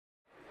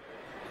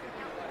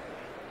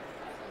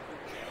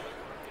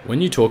When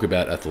you talk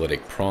about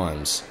athletic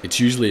primes, it's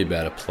usually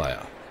about a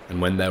player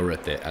and when they were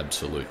at their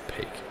absolute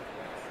peak.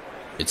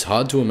 It's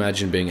hard to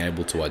imagine being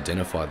able to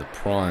identify the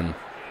prime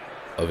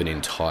of an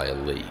entire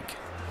league.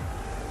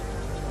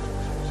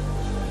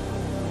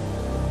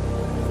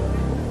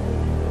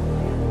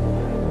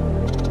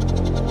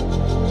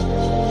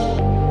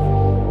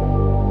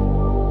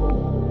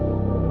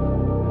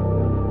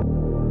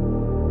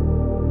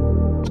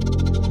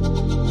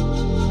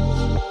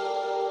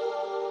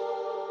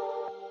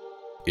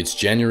 It's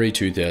January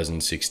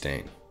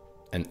 2016,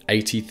 and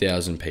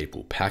 80,000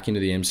 people pack into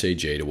the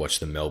MCG to watch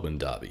the Melbourne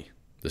Derby,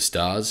 the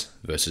Stars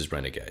versus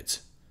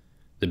Renegades.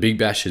 The Big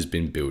Bash has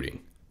been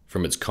building,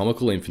 from its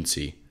comical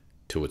infancy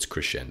to its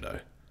crescendo.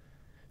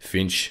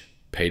 Finch,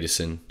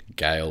 Peterson,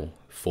 Gale,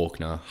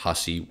 Faulkner,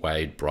 Hussey,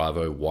 Wade,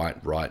 Bravo,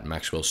 White, Wright,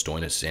 Maxwell,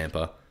 Stoinis,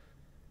 Zampa.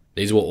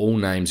 These were all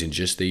names in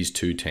just these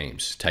two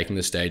teams, taking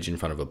the stage in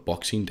front of a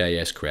Boxing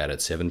Day-esque crowd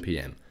at 7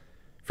 p.m.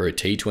 for a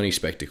T20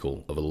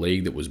 spectacle of a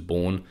league that was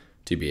born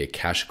to be a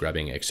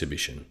cash-grabbing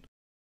exhibition.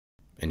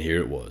 And here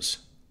it was,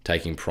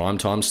 taking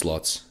primetime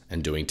slots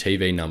and doing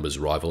TV numbers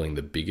rivaling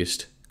the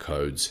biggest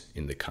codes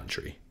in the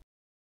country.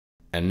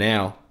 And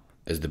now,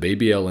 as the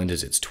BBL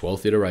enters its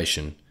 12th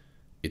iteration,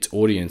 its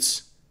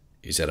audience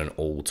is at an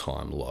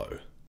all-time low.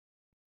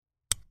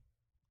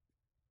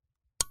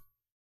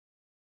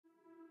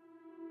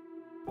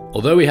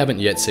 Although we haven't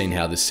yet seen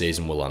how this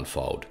season will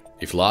unfold,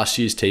 if last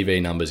year's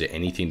TV numbers are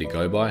anything to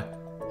go by,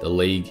 the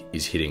league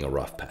is hitting a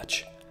rough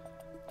patch.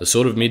 The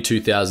sort of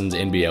mid-2000s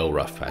NBL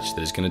rough patch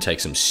that is going to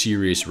take some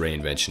serious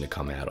reinvention to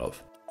come out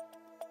of.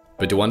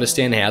 But to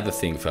understand how the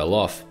thing fell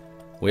off,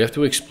 we have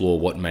to explore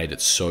what made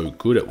it so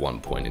good at one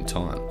point in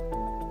time.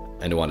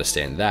 And to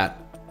understand that,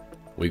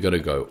 we got to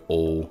go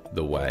all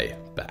the way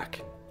back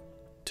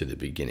to the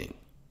beginning.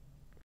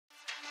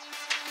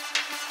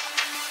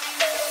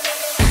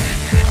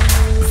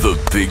 The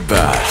Big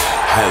Bash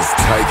has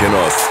taken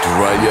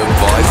Australia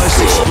by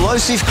storm.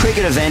 Most explosive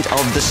cricket event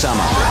of the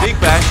summer. Big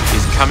Bash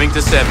is coming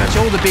to 7. It's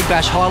all the Big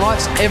Bash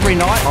highlights every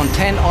night on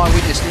 10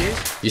 Eyewitness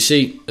News. You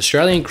see,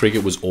 Australian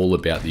cricket was all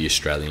about the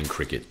Australian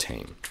cricket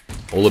team,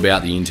 all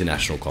about the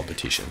international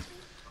competition.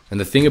 And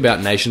the thing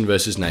about nation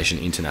versus nation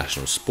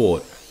international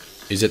sport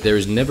is that there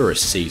is never a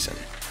season.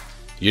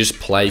 You just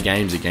play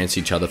games against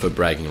each other for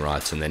bragging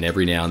rights, and then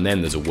every now and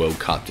then there's a World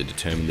Cup to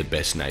determine the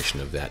best nation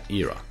of that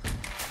era.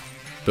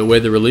 But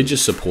where the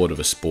religious support of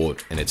a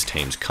sport and its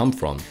teams come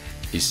from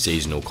is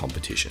seasonal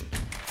competition.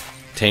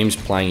 Teams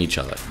playing each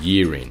other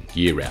year in,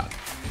 year out.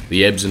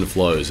 The ebbs and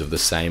flows of the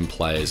same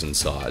players and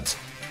sides.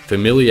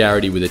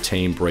 Familiarity with a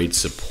team breeds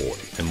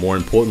support and, more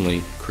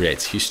importantly,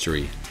 creates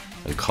history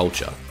and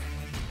culture.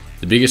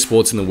 The biggest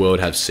sports in the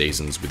world have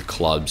seasons with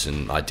clubs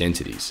and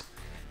identities.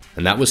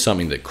 And that was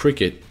something that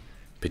cricket,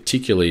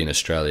 particularly in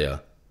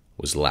Australia,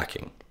 was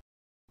lacking.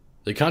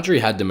 The country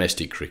had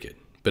domestic cricket,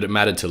 but it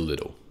mattered to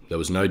little. There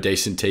was no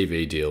decent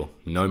TV deal,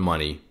 no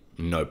money,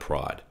 no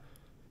pride.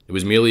 It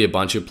was merely a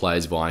bunch of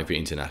players vying for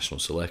international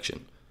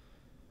selection.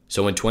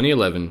 So in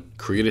 2011,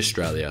 Cricket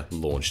Australia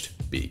launched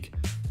big.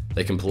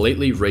 They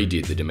completely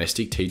redid the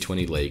domestic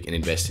T20 league and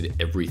invested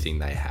everything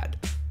they had,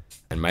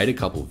 and made a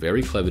couple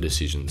very clever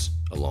decisions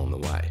along the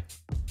way.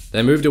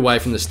 They moved away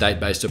from the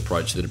state-based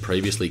approach that had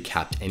previously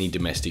capped any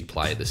domestic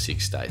play at the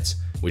 6 states,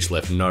 which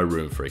left no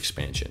room for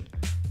expansion.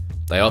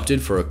 They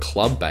opted for a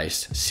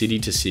club-based,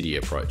 city-to-city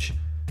approach,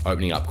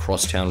 opening up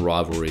crosstown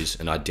rivalries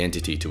and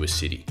identity to a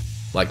city,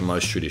 like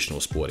most traditional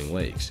sporting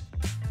leagues.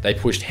 They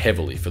pushed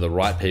heavily for the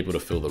right people to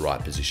fill the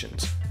right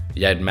positions.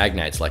 You had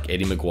magnates like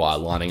Eddie Maguire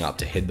lining up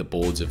to head the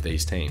boards of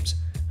these teams,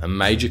 a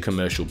major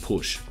commercial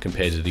push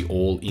compared to the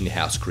all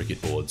in-house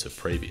cricket boards of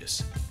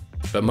previous.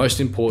 But most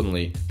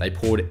importantly, they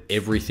poured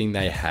everything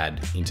they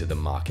had into the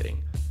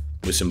marketing,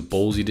 with some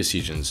ballsy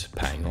decisions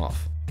paying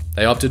off.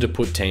 They opted to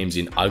put teams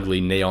in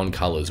ugly neon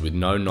colours with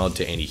no nod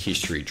to any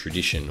history,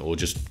 tradition, or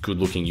just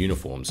good-looking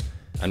uniforms,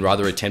 and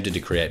rather attempted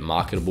to create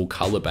marketable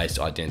colour-based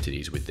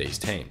identities with these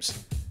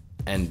teams.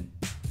 And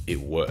it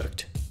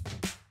worked.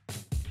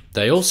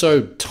 They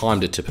also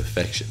timed it to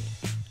perfection.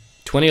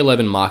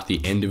 2011 marked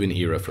the end of an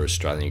era for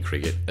Australian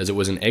cricket, as it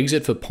was an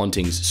exit for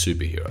Ponting's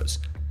superheroes,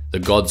 the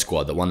God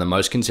Squad that won the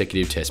most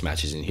consecutive Test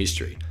matches in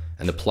history,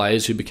 and the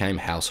players who became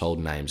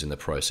household names in the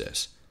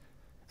process.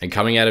 And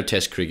coming out of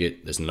Test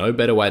cricket, there's no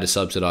better way to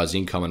subsidise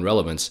income and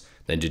relevance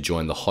than to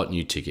join the hot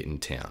new ticket in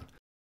town.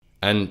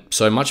 And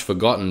so much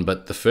forgotten,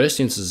 but the first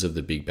instance of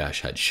the Big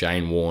Bash had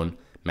Shane Warne,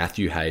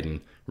 Matthew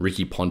Hayden,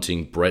 Ricky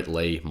Ponting, Brett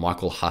Lee,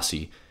 Michael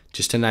Hussey,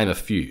 just to name a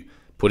few,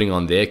 putting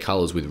on their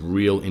colours with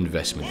real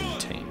investment in the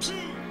teams.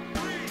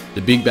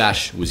 The Big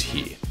Bash was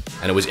here,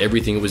 and it was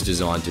everything it was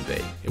designed to be.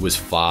 It was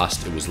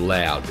fast, it was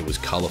loud, it was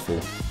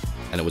colourful,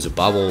 and it was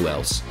above all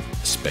else,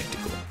 a spectacle.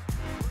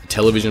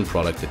 Television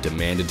product that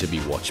demanded to be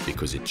watched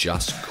because it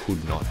just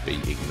could not be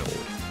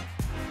ignored.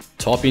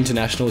 Top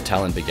international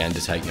talent began to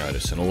take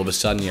notice, and all of a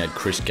sudden you had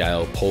Chris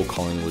Gale, Paul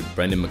Collingwood,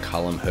 Brendan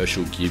McCullum,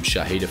 Herschel Gibbs,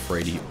 Shahid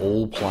Afridi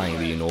all playing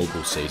the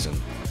inaugural season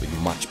with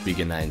much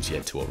bigger names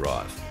yet to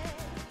arrive.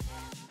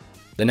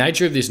 The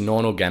nature of this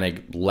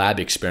non-organic lab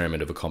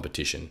experiment of a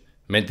competition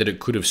meant that it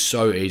could have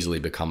so easily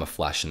become a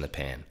flash in the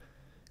pan.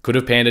 Could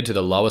have pandered to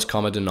the lowest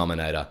common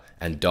denominator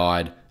and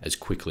died as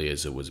quickly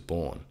as it was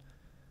born.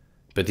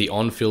 But the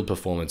on-field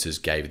performances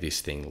gave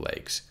this thing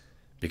legs.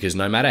 Because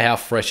no matter how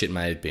fresh it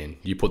may have been,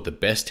 you put the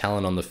best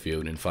talent on the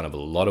field in front of a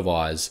lot of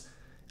eyes,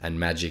 and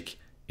magic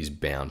is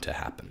bound to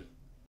happen.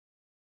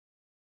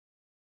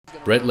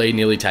 Brett Lee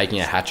nearly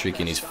taking a hat-trick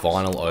in his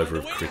final over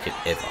of cricket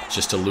ever,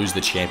 just to lose the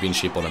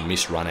championship on a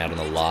missed run out on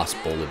the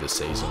last ball of the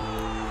season.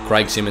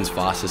 Craig Simmons'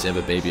 fastest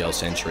ever BBL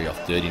century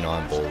off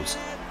 39 balls.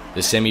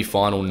 The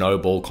semi-final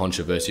no-ball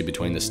controversy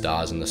between the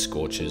Stars and the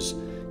Scorchers.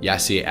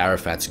 Yasir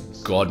Arafat's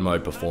God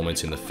mode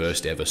performance in the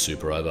first ever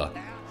Super Over.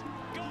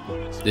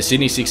 The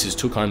Sydney Sixers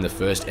took home the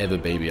first ever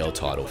BBL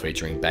title,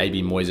 featuring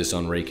baby Moises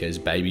Henriquez,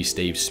 baby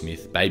Steve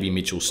Smith, baby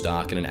Mitchell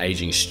Starc, and an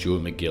ageing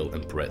Stuart McGill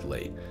and Brett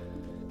Lee.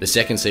 The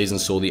second season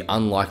saw the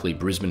unlikely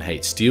Brisbane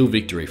Heat steal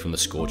victory from the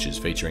Scorchers,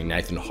 featuring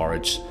Nathan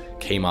Horrocks,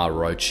 Kemar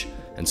Roach,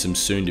 and some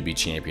soon-to-be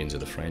champions of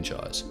the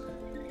franchise.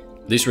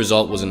 This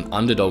result was an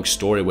underdog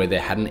story where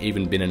there hadn't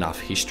even been enough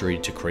history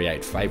to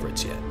create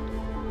favourites yet.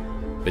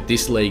 But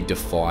this league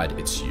defied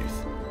its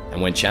youth,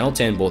 and when Channel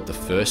 10 bought the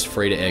first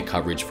free-to-air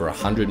coverage for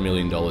 $100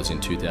 million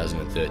in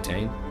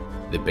 2013,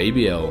 the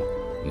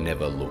BBL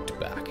never looked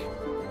back.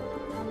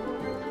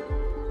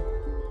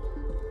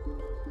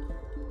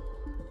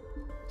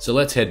 So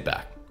let's head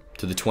back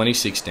to the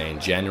 2016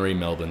 January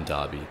Melbourne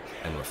Derby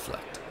and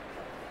reflect.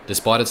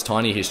 Despite its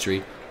tiny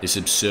history, this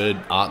absurd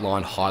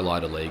art-lined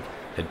highlighter league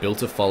had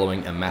built a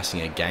following,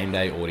 amassing a game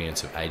day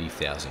audience of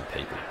 80,000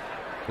 people,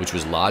 which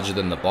was larger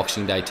than the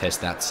Boxing Day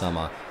Test that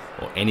summer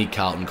or any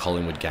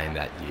Carlton-Collingwood game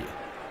that year.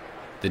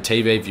 The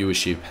TV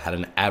viewership had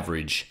an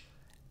average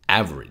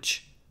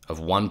of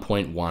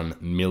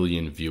 1.1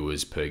 million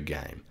viewers per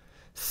game,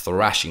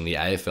 thrashing the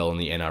AFL and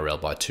the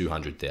NRL by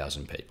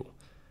 200,000 people.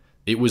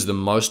 It was the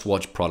most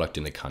watched product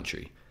in the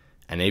country,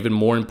 and even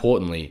more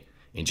importantly,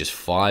 in just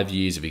 5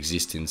 years of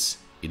existence,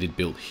 it had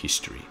built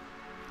history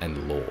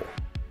and lore.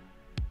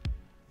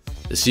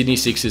 The Sydney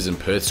Sixers and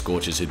Perth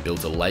Scorchers had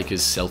built a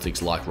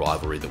Lakers-Celtics-like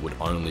rivalry that would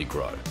only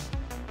grow.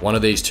 One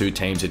of these two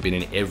teams had been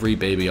in every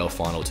BBL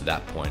final to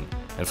that point,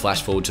 and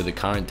flash forward to the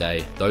current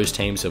day, those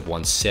teams have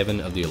won 7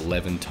 of the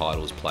 11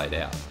 titles played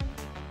out.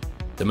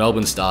 The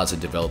Melbourne Stars had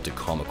developed a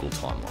comical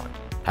timeline,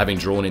 having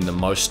drawn in the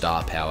most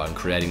star power and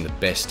creating the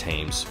best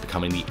teams,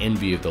 becoming the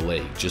envy of the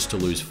league, just to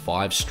lose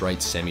 5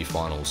 straight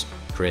semi-finals,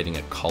 creating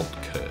a cult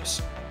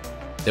curse.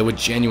 There were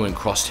genuine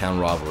crosstown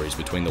rivalries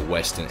between the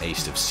west and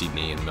east of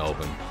Sydney and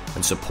Melbourne,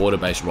 and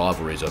supporter-based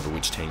rivalries over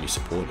which team you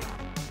supported.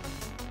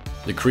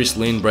 The Chris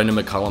Lynn, Brendan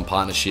McCullum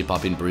partnership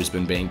up in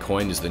Brisbane being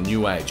coined as the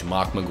new age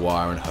Mark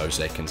Maguire and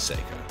Jose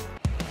Canseco.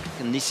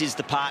 And this is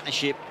the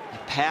partnership, the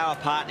power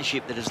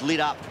partnership that has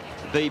lit up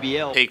the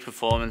BBL. Peak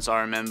performance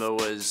I remember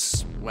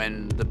was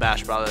when the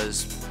Bash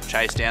Brothers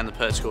chased down the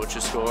Perth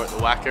Scorchers score at the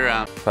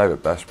Wacker.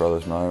 Favourite Bash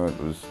Brothers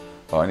moment was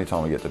any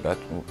time we get to bat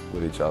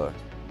with each other.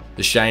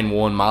 The Shane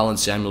Warne, Marlon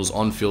Samuels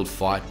on-field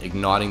fight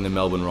igniting the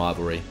Melbourne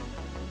rivalry.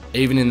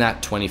 Even in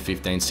that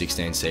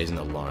 2015-16 season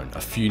alone,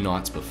 a few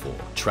nights before,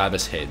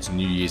 Travis Head's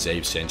New Year's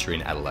Eve century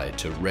in Adelaide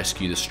to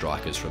rescue the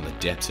Strikers from the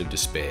depths of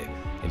despair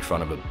in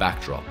front of a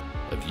backdrop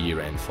of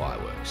year-end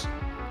fireworks.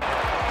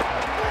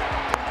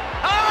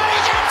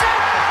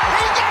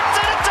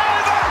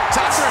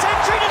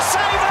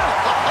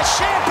 A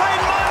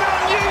champagne moment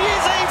on New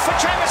Year's Eve for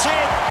Travis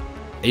Head.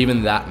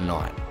 Even that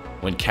night,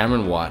 when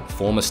Cameron White,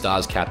 former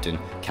Stars captain,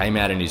 came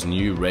out in his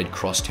new red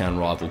crosstown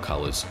rival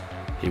colours,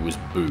 he was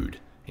booed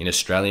in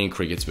Australian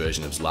cricket's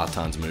version of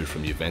Zlatan's move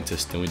from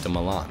Juventus to Inter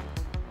Milan.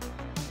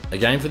 A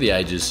game for the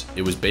ages,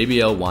 it was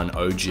BBL 1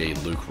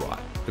 OG Luke Wright,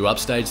 who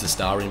upstaged the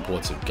star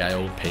imports of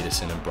Gale,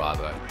 Peterson and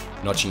Bravo,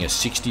 notching a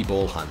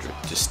 60-ball 100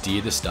 to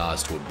steer the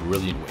Stars to a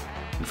brilliant win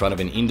in front of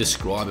an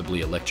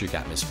indescribably electric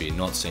atmosphere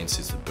not seen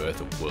since the birth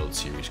of World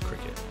Series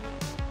cricket.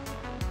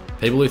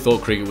 People who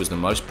thought cricket was the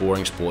most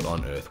boring sport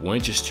on earth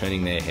weren't just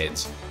turning their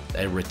heads,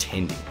 they were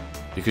attending,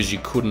 because you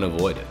couldn't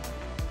avoid it.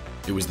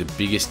 It was the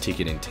biggest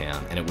ticket in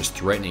town, and it was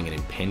threatening an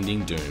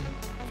impending doom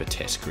for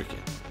Test cricket.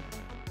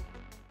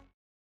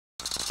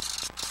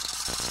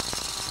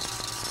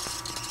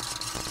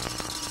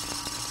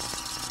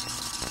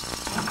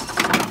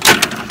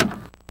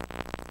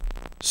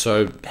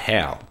 So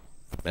how,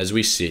 as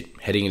we sit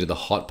heading into the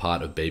hot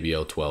part of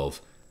BBL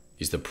 12,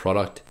 is the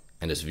product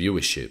and its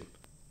viewership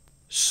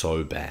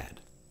so bad?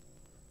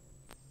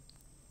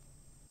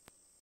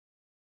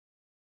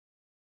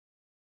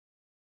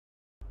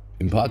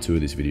 In part 2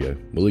 of this video,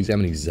 we'll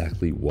examine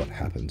exactly what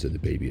happened to the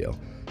BBL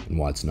and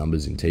why its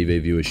numbers in TV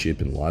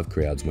viewership and live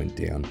crowds went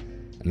down,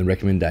 and the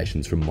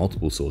recommendations from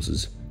multiple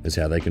sources as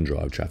how they can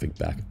drive traffic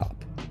back up.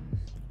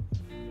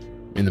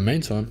 In the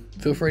meantime,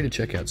 feel free to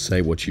check out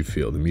Say What You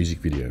Feel, the music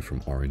video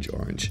from Orange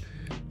Orange,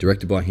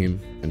 directed by him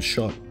and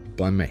shot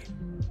by me.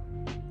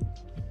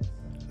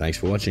 Thanks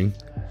for watching,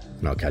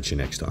 and I'll catch you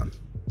next time.